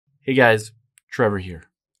Hey guys, Trevor here.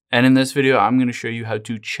 And in this video, I'm going to show you how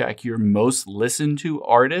to check your most listened to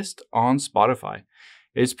artist on Spotify.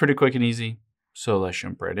 It's pretty quick and easy, so let's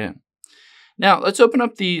jump right in. Now, let's open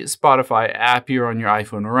up the Spotify app here on your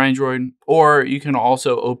iPhone or Android, or you can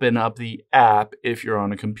also open up the app if you're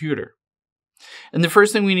on a computer. And the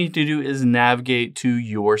first thing we need to do is navigate to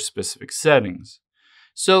your specific settings.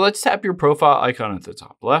 So let's tap your profile icon at the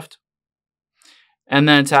top left, and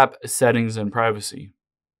then tap Settings and Privacy.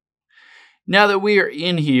 Now that we are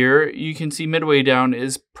in here, you can see midway down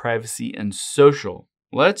is Privacy and Social.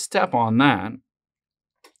 Let's tap on that.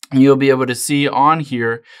 You'll be able to see on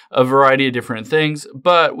here a variety of different things,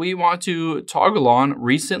 but we want to toggle on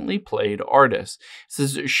Recently Played Artists. It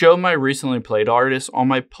says Show my recently played artists on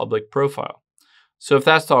my public profile. So if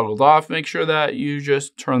that's toggled off, make sure that you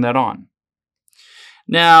just turn that on.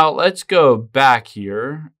 Now let's go back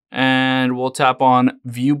here and we'll tap on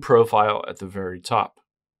View Profile at the very top.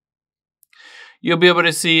 You'll be able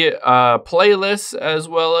to see playlists as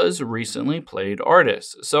well as recently played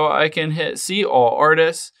artists. So I can hit See All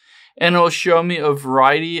Artists, and it'll show me a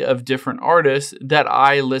variety of different artists that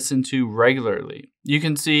I listen to regularly. You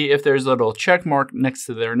can see if there's a little check mark next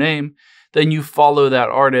to their name, then you follow that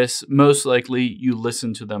artist. Most likely you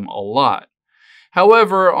listen to them a lot.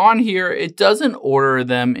 However, on here, it doesn't order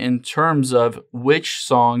them in terms of which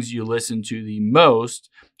songs you listen to the most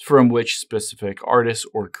from which specific artists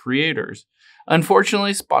or creators.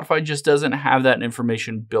 Unfortunately, Spotify just doesn't have that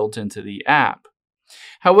information built into the app.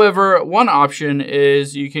 However, one option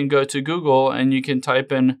is you can go to Google and you can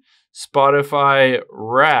type in Spotify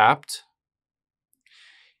Wrapped.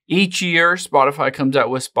 Each year, Spotify comes out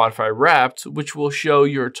with Spotify Wrapped, which will show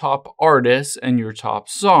your top artists and your top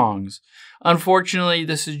songs. Unfortunately,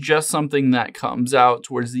 this is just something that comes out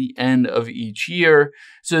towards the end of each year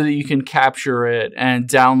so that you can capture it and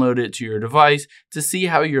download it to your device to see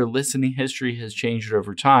how your listening history has changed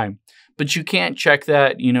over time. But you can't check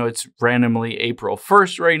that, it's randomly April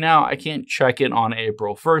 1st right now. I can't check it on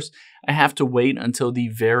April 1st. I have to wait until the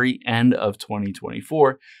very end of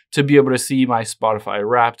 2024 to be able to see my Spotify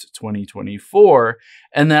Wrapped 2024.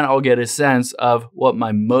 And then I'll get a sense of what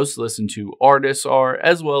my most listened to artists are,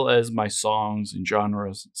 as well as my songs and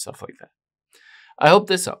genres and stuff like that. I hope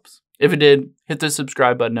this helps. If it did, hit the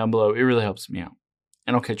subscribe button down below. It really helps me out.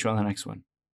 And I'll catch you on the next one.